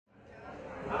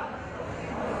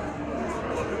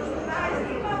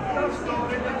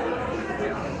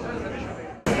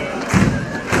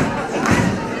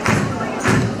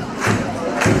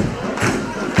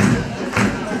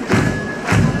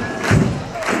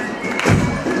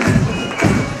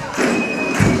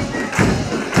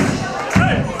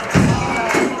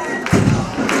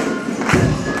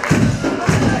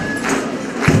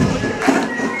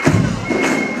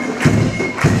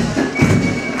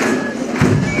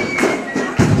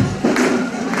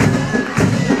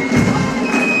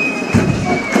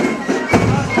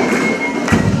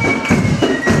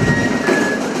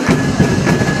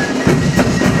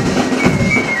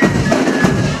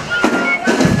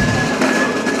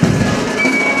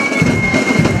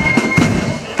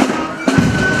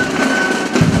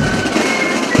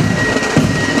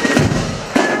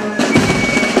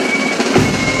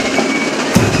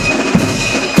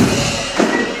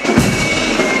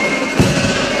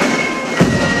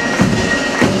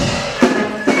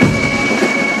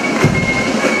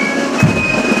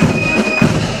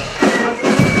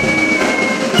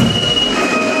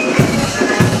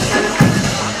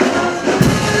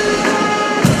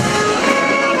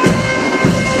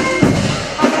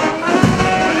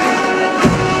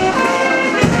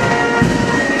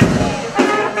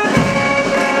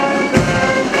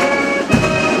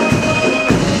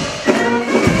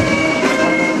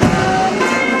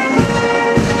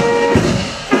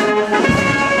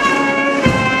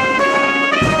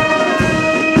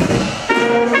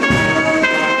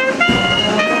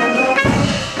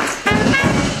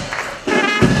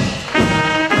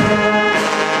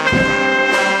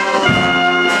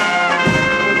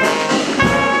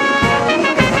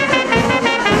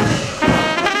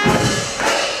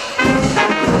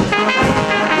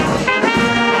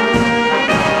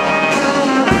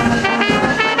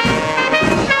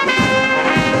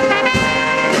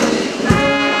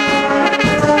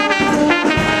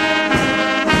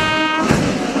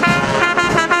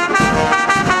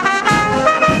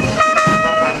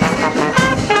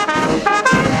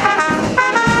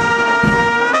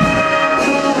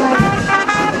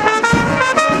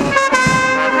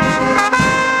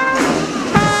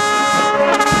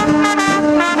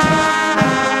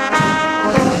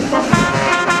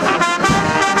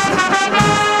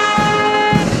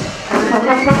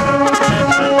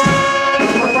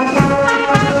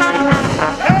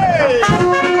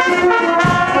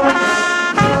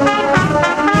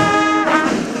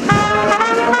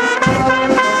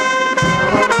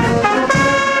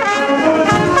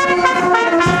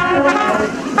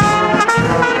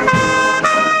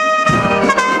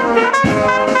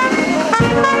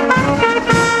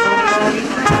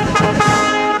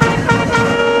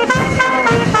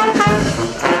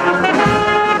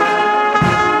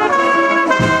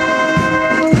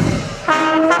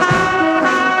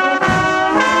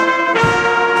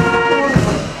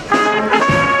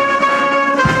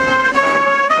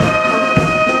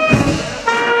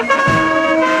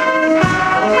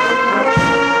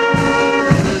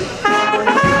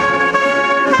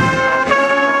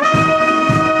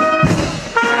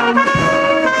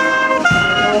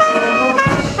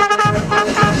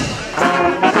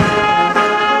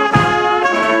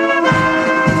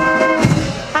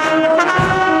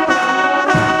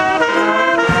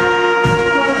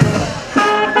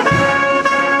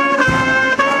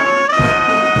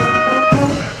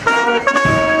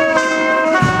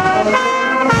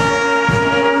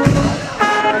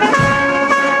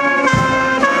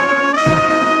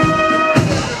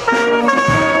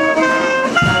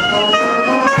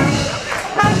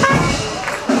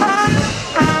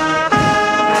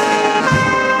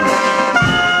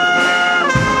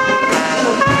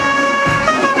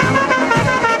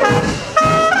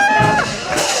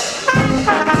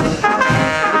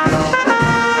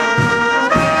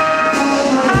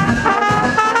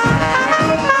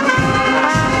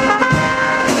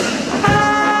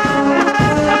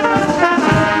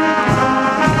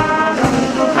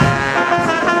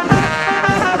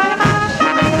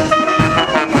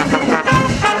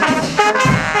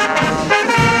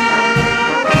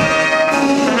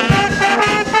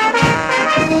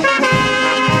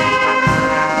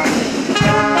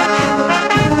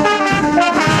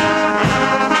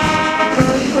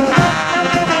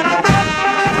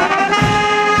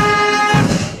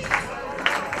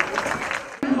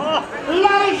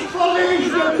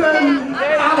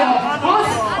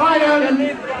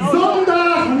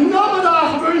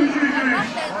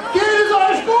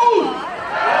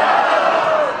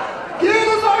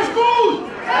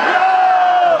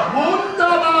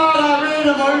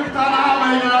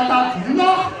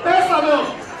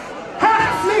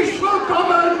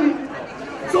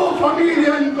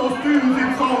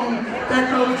Familien-Kostümsitzung der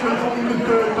Kölschen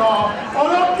Funkentöter.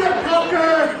 Und auf der Brücke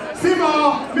sind wir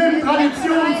mit dem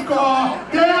Traditionschor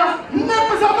der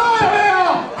Nippeser Bürgerwehr.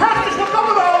 Herzlich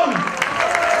willkommen!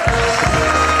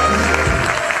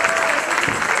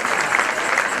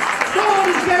 So,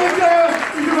 ich denke,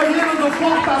 ich übergebe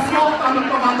sofort das Wort an den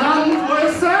Kommandant. Wo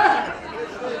ist er?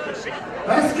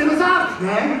 Was gesagt,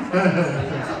 ne?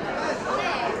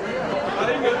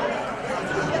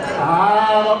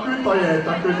 Ah, das könnt ihr jetzt,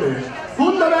 das könnt ihr.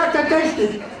 Wunderwerk der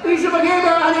Technik. Ich übergebe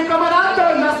an den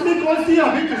Kommandanten. Das Mikro ist hier,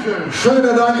 bitteschön.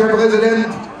 Schönen Dank, Herr Präsident.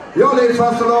 Ja, die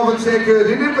Fastelavenzecke,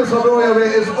 die Nippeser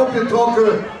Bürgerwehr ist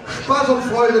abgetrocknet, Spaß und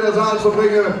Freude in den Saal zu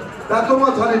bringen. Das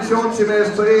dummer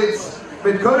traditionsgemäß zu Aids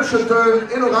mit Kölschen Tönen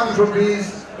in Orange und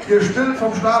Wies, gestimmt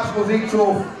vom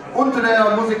Stabsmusikzug unter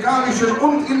der musikalischen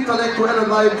und intellektuellen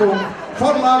Leitung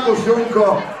von Markus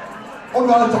Juncker und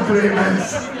Walter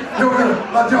Clemens. Junge,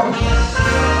 was Jungs!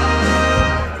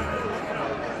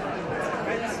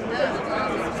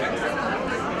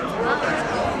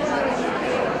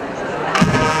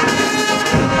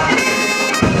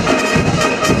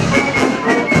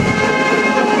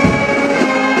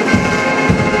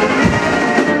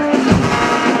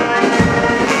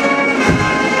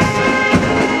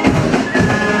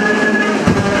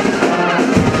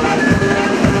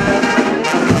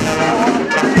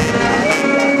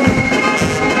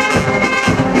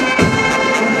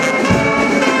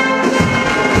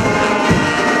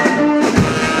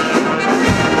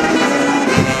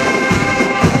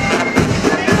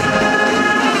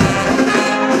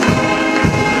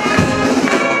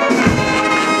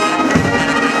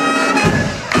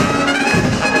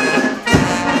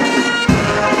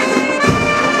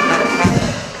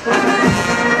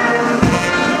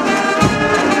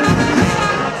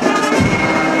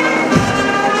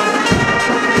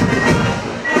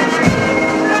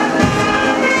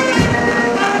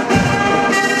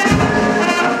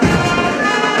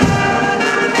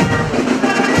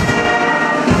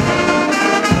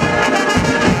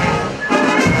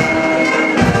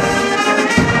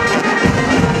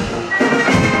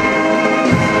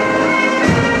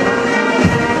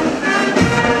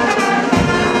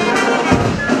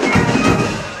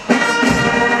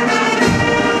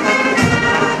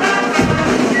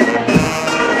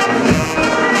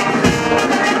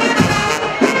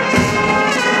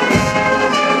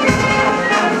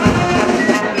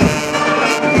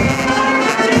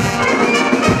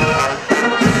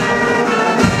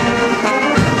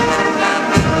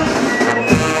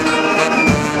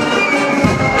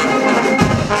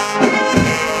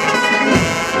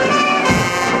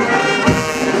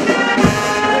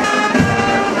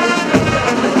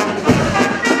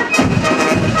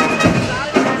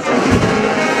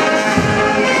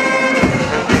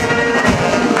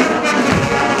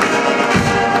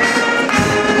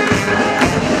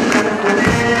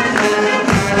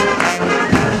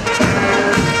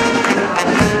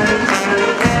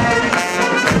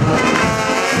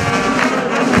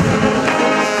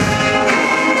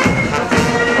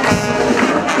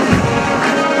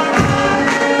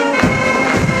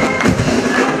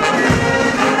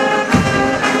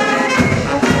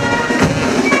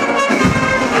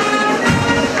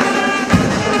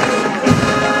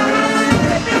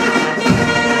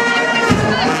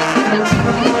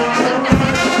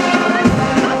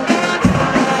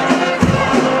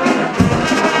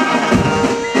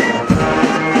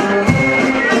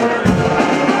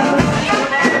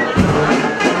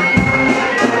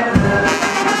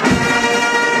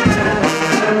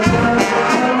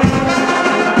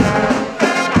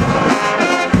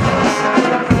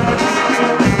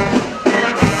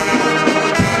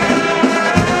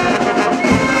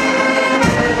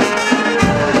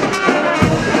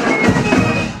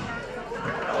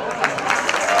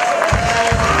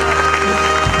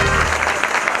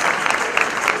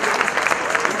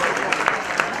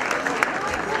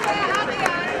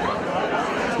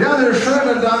 Ja, einen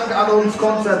schönen Dank an uns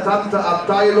konzertante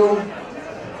Abteilung.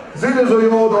 Sind so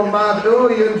jemand und macht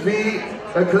irgendwie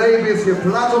ein klein bisschen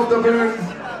Platz auf der Bühne?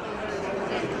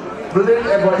 Blind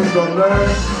aber ist doch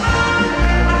nicht.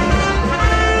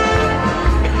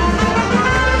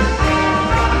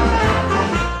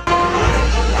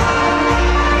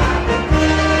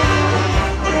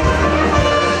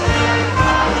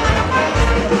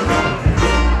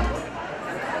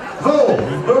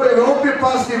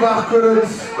 Die Wacht können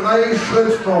 3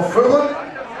 Schritte noch führen.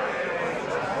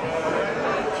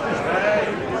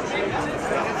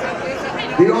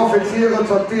 Die Offiziere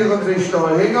sortieren sich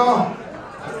dahinter.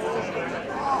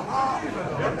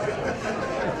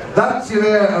 Das sie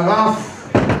raff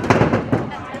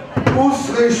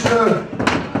ausrichten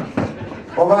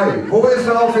Vorbei. Wo ist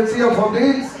der Offizier vom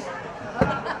Dienst?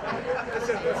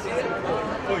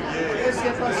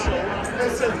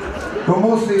 Du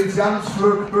musst dich ins ganz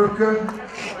Glück bücken.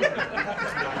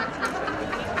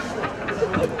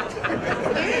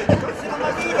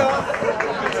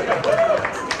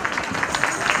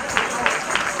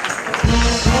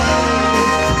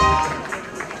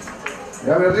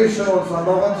 Ja, wir richten uns an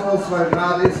Lorenz aus, weil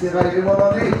gerade ist die Reihe immer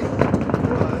noch nicht.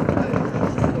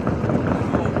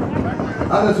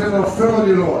 Alles wird noch für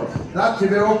die Leute. Das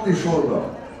hier wir auf die Schulter.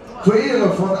 Zur Ehre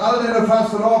von all den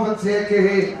Fastelovenzirke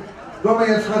hier, können wir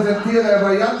jetzt präsentieren,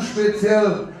 aber ganz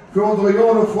speziell für unsere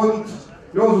Jodefund,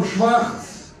 Josef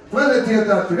Schwarz, präsentiert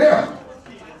das hier.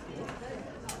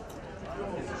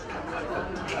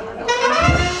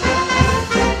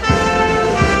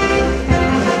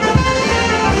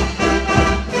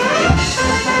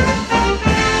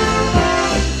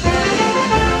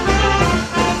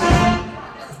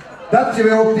 Das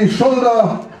hier auf die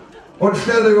Schulter und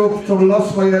stell dich auf zum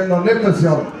Losprojekt nach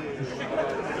Nippeser.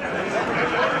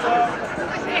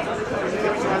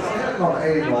 Noch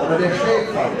einmal, aber der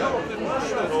steht dran.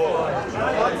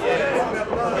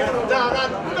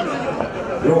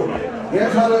 So,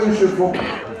 jetzt hat er euch geguckt.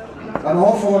 Dann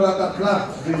hoffen wir, dass das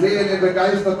klappt. Sie sehen die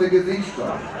begeisterte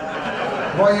Gesichter.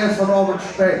 War gestern Abend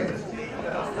spät.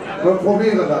 Wir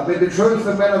probieren das mit den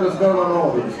schönsten Männern des Kölner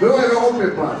Nordens. Hör ihr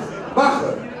aufgepasst.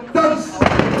 Wache! Tanz!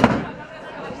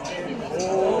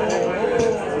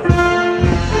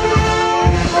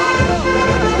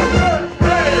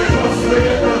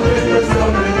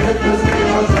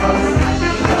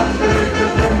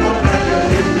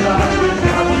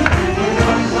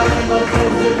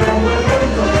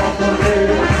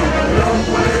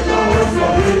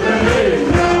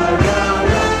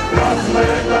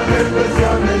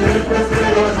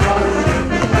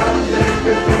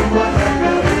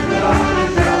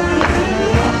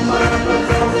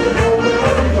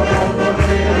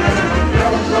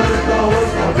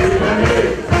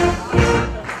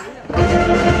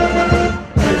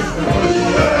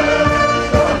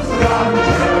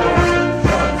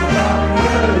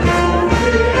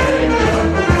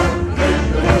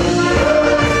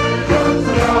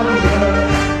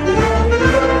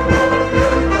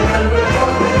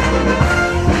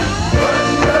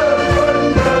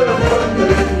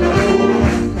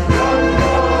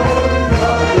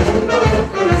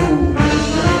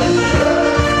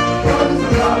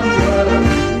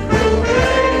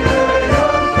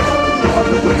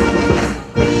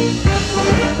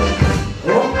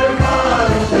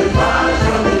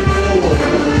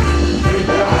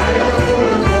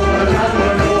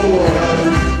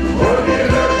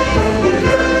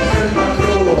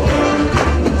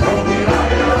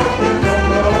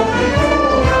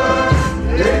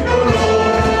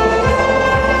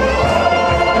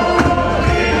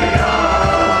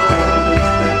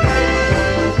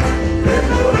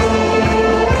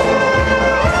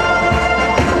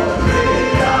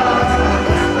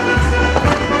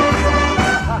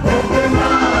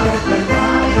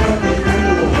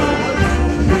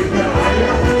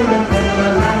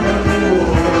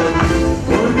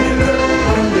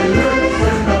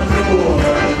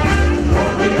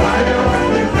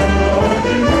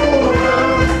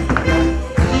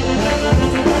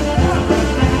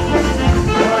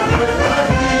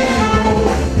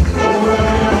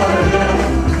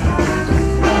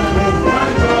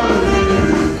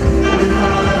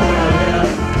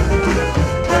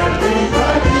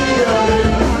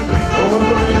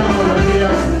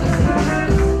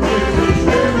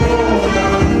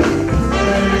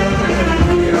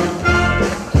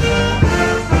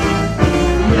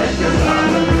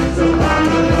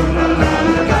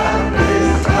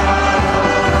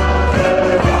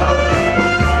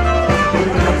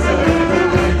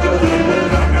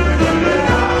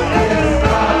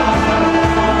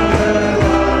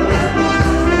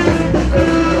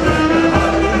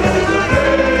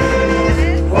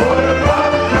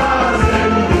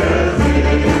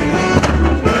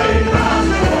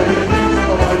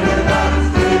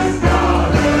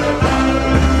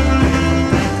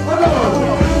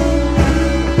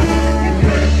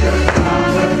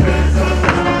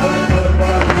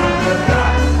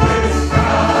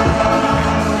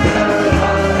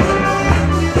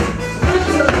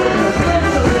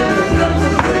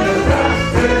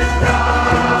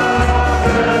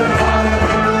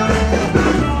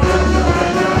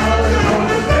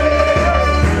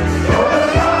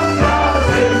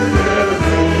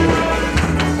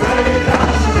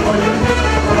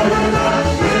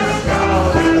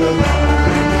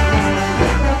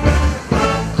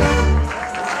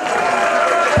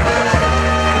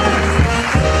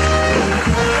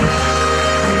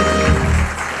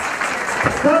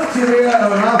 Sie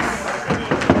wäre Raff.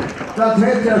 Das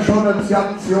hätte ja schon ein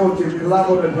Jahr geklappt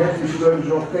und das hätte ich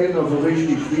wirklich auch keiner so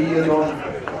richtig wie noch.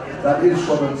 Das ist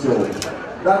schon ein Jahr.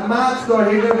 Dann magst du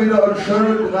hier wieder ein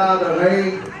schön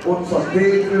Braterei und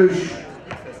vertäglich.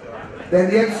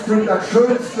 Denn jetzt kommt das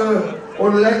Schönste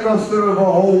und Leckerste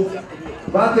überhaupt,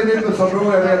 was die Nippeser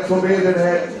Bürgerwehr zu reden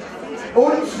hat.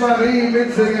 Uns Marie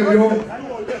mit singen Jung,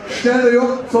 stelle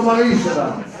Jung zur Mariechen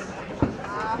an.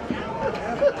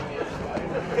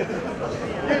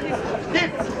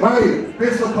 Marie,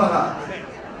 bist du parat?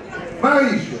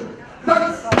 Mariechen,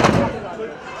 tanz!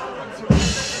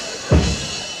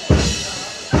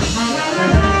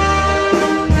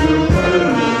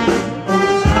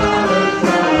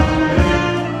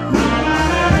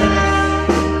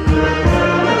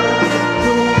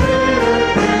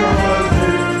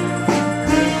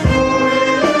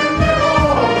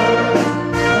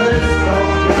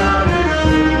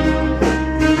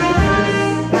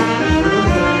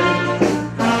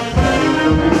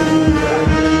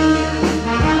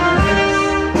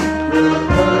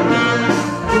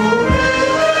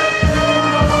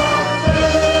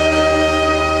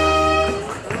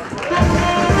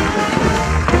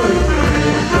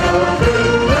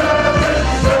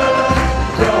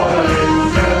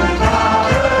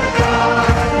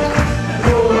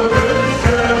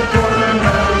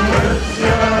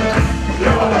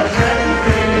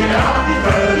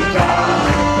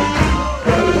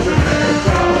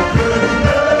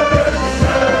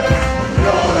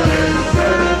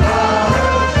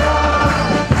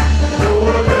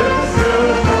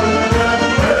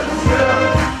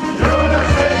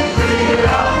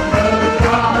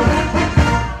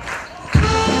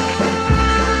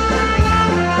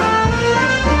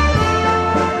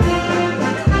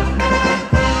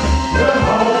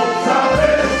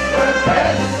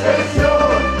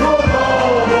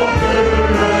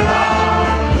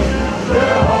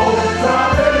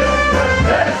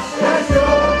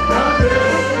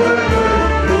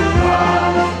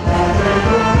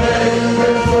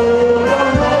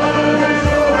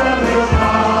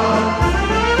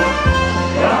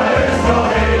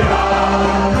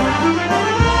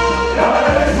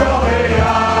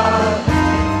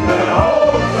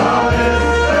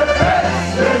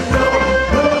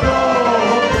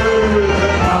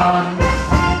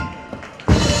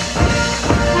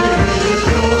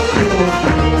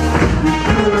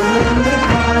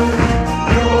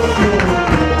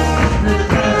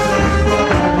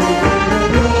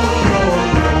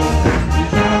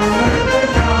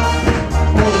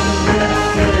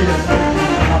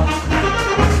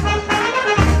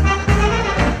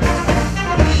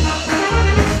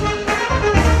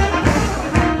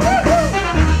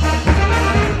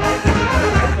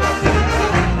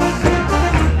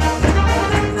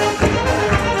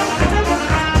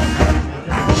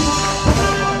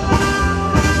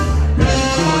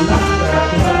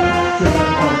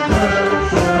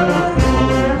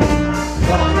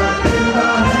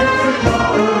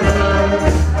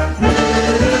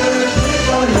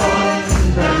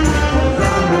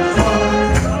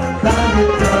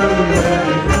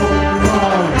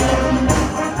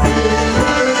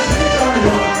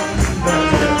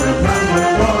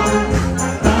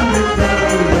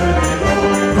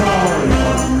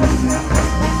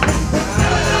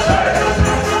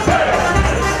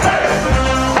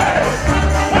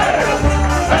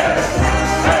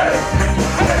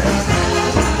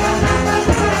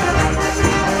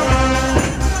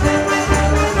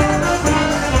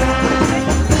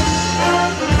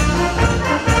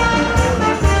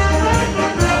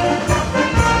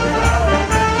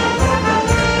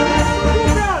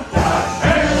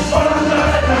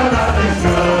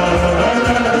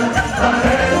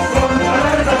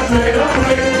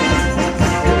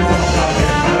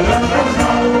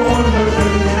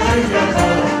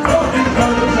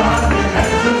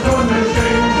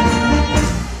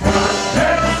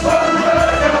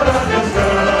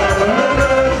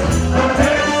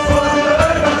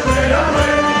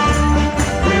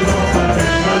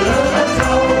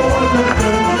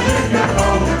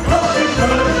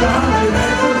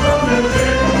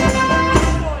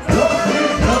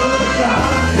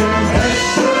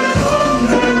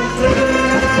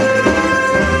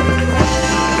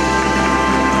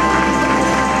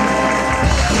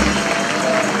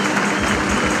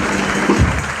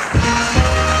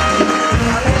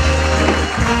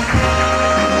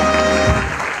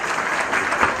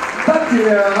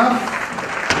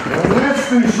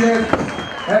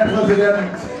 Herr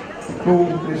Präsident,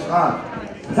 du bist dran.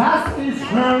 Das ist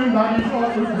schön, dass ich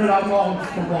euch wieder morgens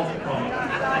zu Wort komme.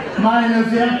 Meine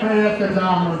sehr verehrten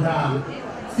Damen und Herren,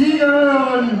 Sie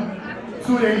gehören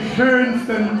zu den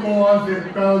schönsten Chors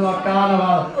im Kölner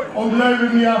Karneval. Und glaube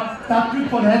mir, das Typ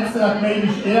von Hetze, das meine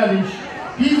ich ehrlich.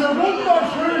 Diese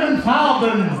wunderschönen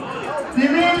Farben, die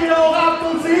werden ja auch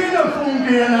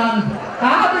Appelsinefunke genannt,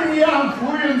 haben hier am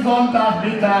frühen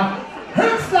Sonntagmittag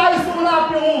Höchstleistungen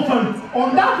abgerufen.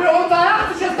 Und dafür unser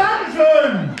herzliches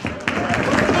Dankeschön.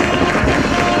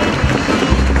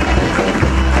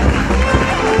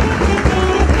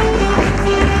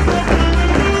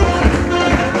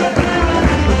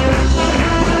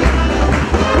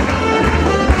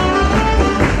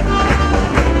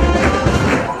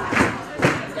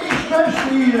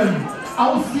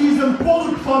 Aus diesem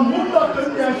Pulk von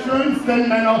Hunderten der schönsten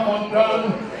Männer von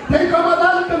Köln den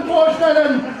Kommandanten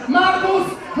vorstellen, Markus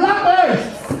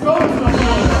Lamprecht.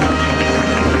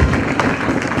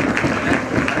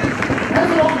 Das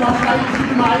ist auch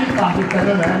wahrscheinlich immer einfach, die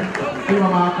Stelle, ne? Lieber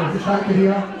Markus, ich danke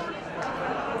dir.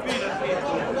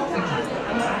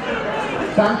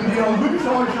 Danke dir und wünsche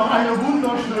euch noch eine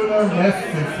wunderschöne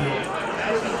Restsession.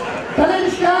 Dann nenne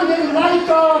ich gern den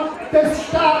Leiter des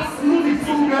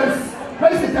Staatsmusikzuges.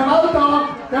 Das ist der Walter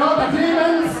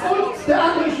Clemens und der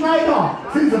andere Schneider.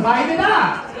 Sind sie beide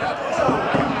da?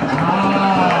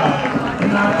 Ah,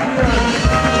 natürlich.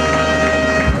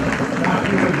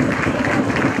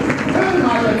 Hören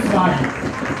alle zwei.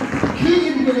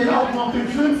 Kriegen wir denn auch noch den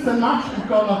schönsten Marsch im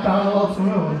Kölner Karneval zu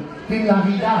hören? Den La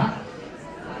Vida.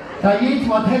 Da geht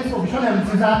was hättest du schon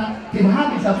haben gesagt, den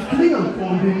habe ich als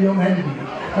Klingelton in ihrem Handy.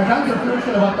 Da kannst du dir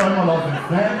vorstellen, was da immer los ist.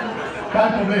 Ne?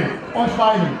 Kein Problem. Euch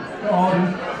beiden. Ja,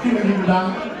 vielen lieben Dank.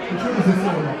 Eine schöne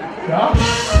Session. Ja?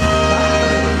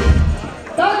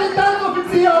 Dann den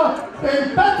Dankoffizier, den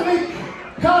Patrick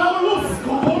Carolus.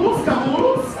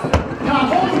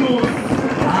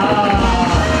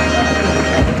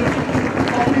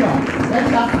 Auch hier.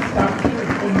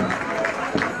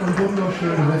 Und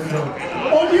wunderschöne Session.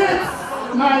 Und jetzt,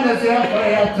 meine sehr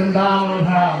verehrten Damen und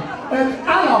Herren, das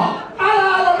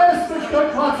allerbeste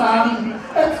Stück was haben,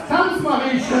 das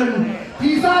Tanzmariechen,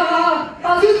 die Sarah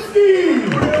Basinski.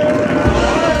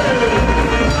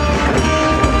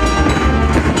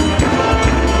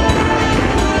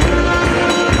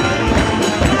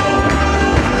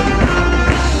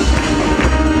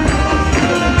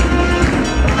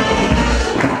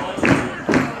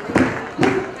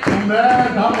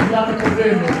 Da haben wir ja ein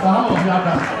Problem. Da haben wir ja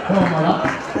hör mal ab.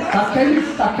 Da kenn ich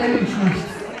nicht.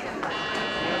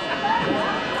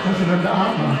 Was ist denn der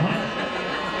Arme?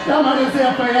 Ja, meine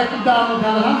sehr verehrten Damen und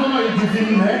Herren, haben Sie mal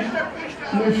gesehen, ne?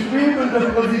 Eine schwebende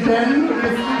Präsident und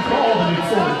jetzt bin ich verordnet.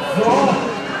 So.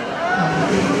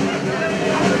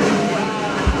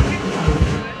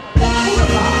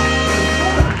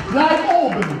 Bleib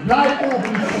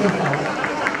oben,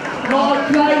 noch ein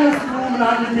kleines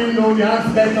Blumenangebindung, die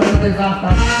Hans Becker gesagt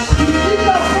hat. Die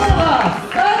Kinder Vorrat!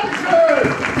 Dankeschön!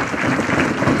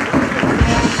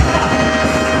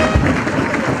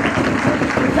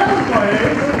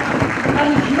 Kann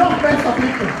ich noch besser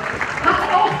blicken. Hat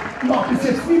auch noch bis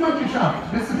jetzt niemand geschafft.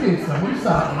 Bis jetzt, muss ich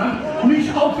sagen. Ne?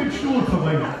 Nicht auf den Stuhl zu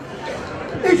bringen.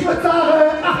 Ich würde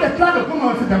sagen, ach der Plagge, guck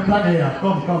mal, was ist der Plagge her.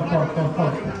 Komm. Plagge,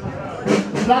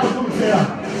 komm her.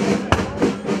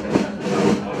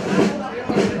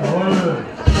 Jawohl.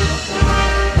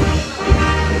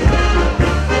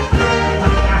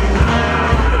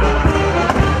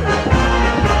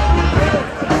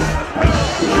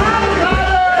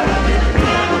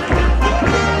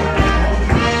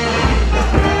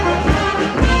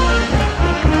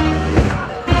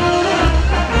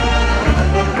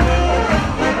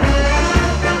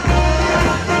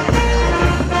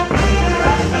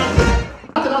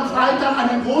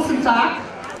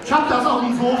 Ich habe das auf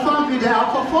dem Sofa im WDR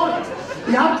verfolgt.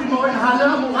 Ihr habt die neue Halle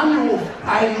am Oranjehof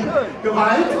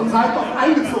eingeweiht und seid doch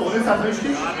eingezogen, ist das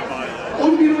richtig?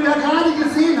 Und wie du ja gerade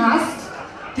gesehen hast,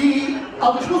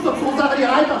 also ich muss dazu sagen, die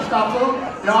Reiterstaffel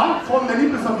von der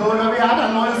Nippeser Bürgerwehr hat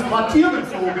ein neues Quartier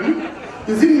bezogen.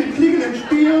 Wir sind mit Klingen im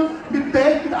Spiel, mit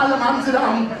Band, mit allem haben sie da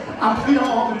am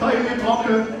Friederort und da in die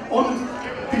Trocke. Und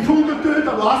die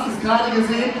Funkentöter, du hast es gerade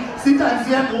gesehen, sind ein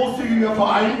sehr großzügiger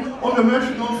Verein und wir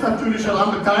möchten uns natürlich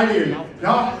daran beteiligen.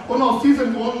 Ja? Und aus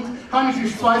diesem Grund habe ich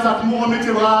die zwei Sackmohren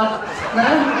mitgebracht. Ne?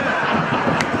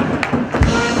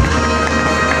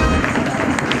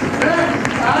 Da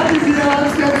haben sie wieder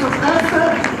alles jetzt zur Presse.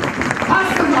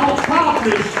 Passen auch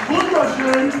farblich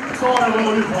wunderschön zu euren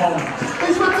Uniformen.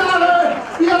 Ich würde sagen,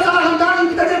 wir sagen Dank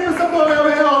der Nippeser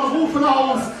Bürgerwehr und rufen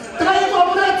aus. Träger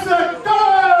und Netze,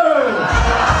 Köln!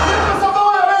 Nippeser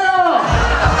Bürgerwehr!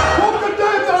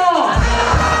 Funkentöter!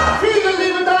 Vielen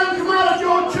lieben Dank,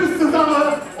 Mario, tschüss zusammen!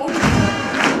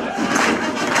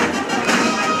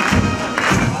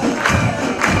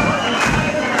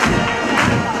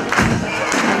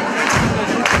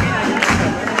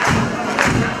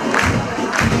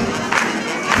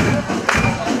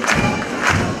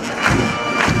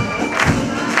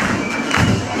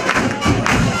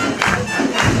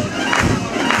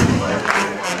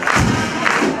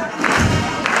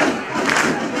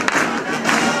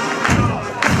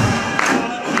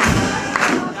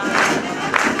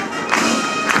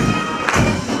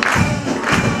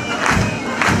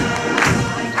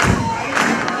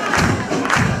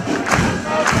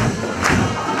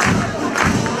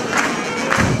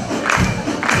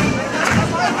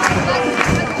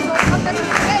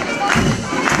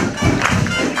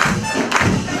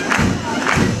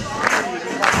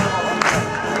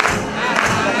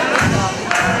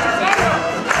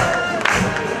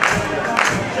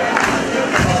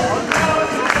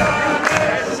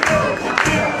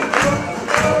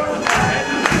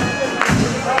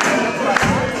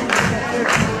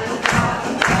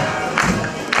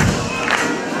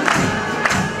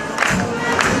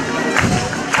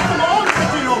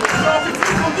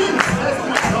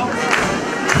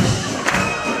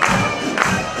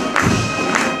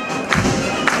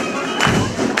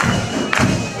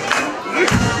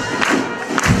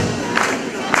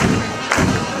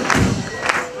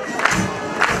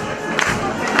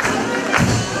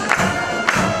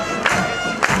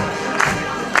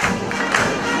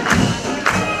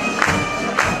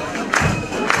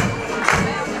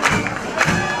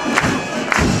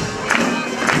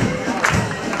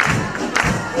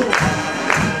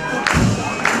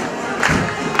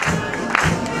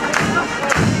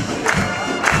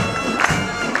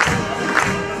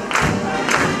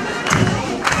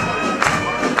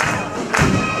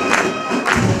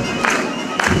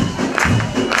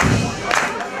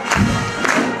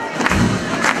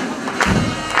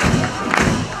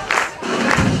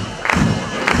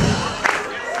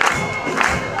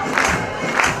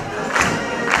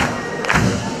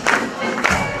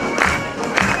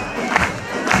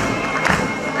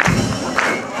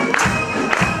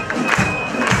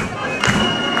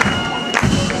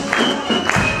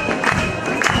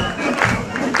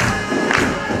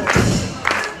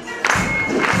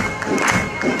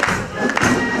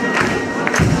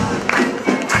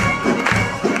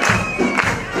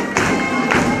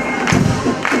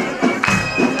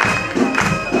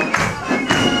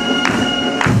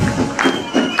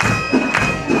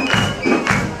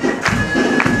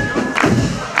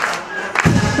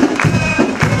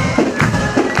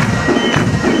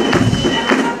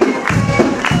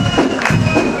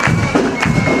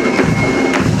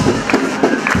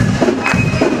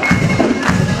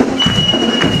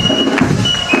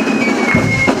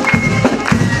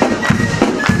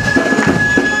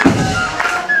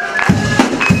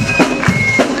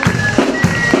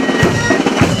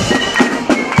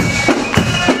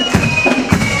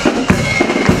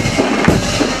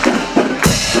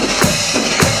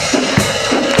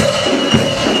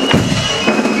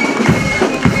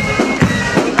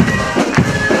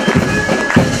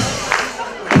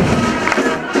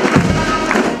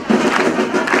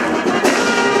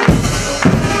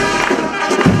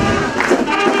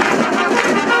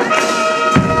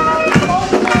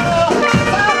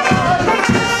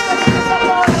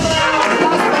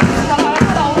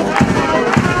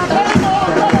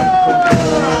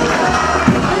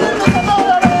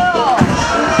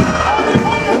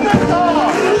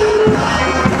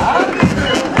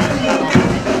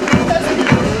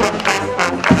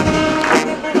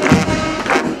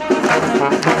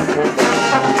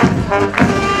 Applaus